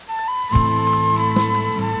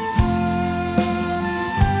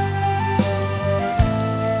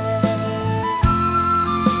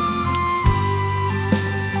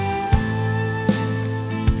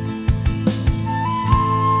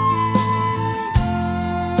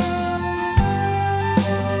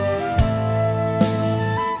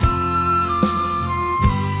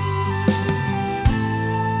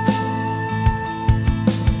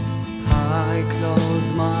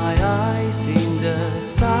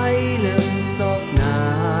silence of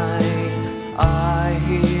night. I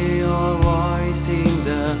hear your voice in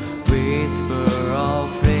the whisper of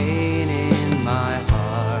rain in my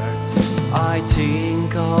heart. I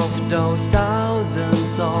think of those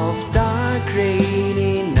thousands of dark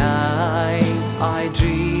rainy nights. I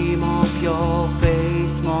dream of your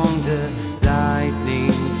face among the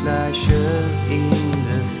lightning flashes in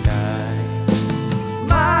the sky.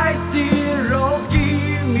 My steel rose,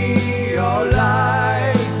 give me your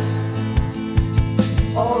light.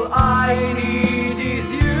 All I need is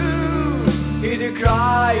you. Hear the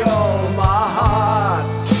cry of my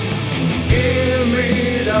heart. Give me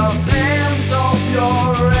the scent of your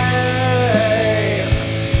rain.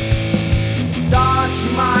 Touch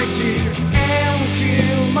my cheeks and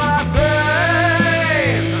kill my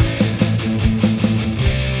pain.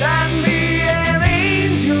 Send me an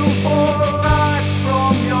angel for light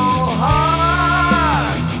from your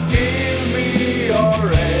heart. Give me your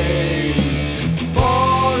rain.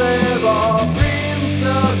 Forever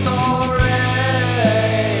princess of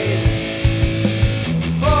rain.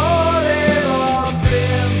 Forever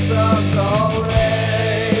princess of rain.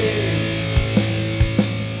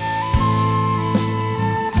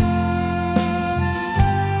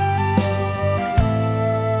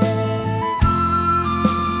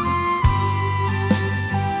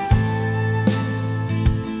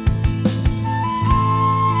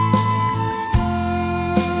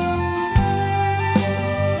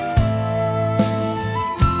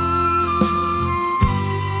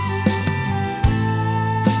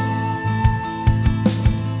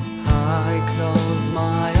 Close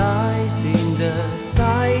my eyes in the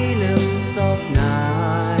silence of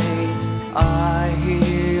night. I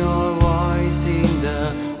hear your voice in the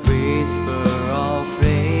whisper of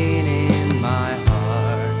rain in my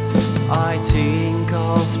heart. I think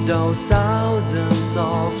of those thousands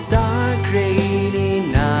of dark rainy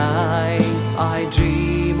nights. I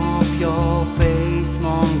dream of your face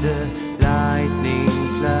among the lightning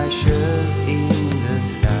flashes in the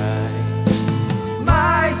sky.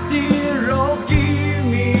 My steel rose, give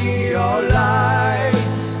me your light.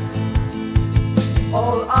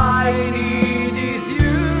 All I need is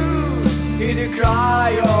you. Hear the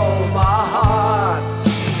cry of my heart.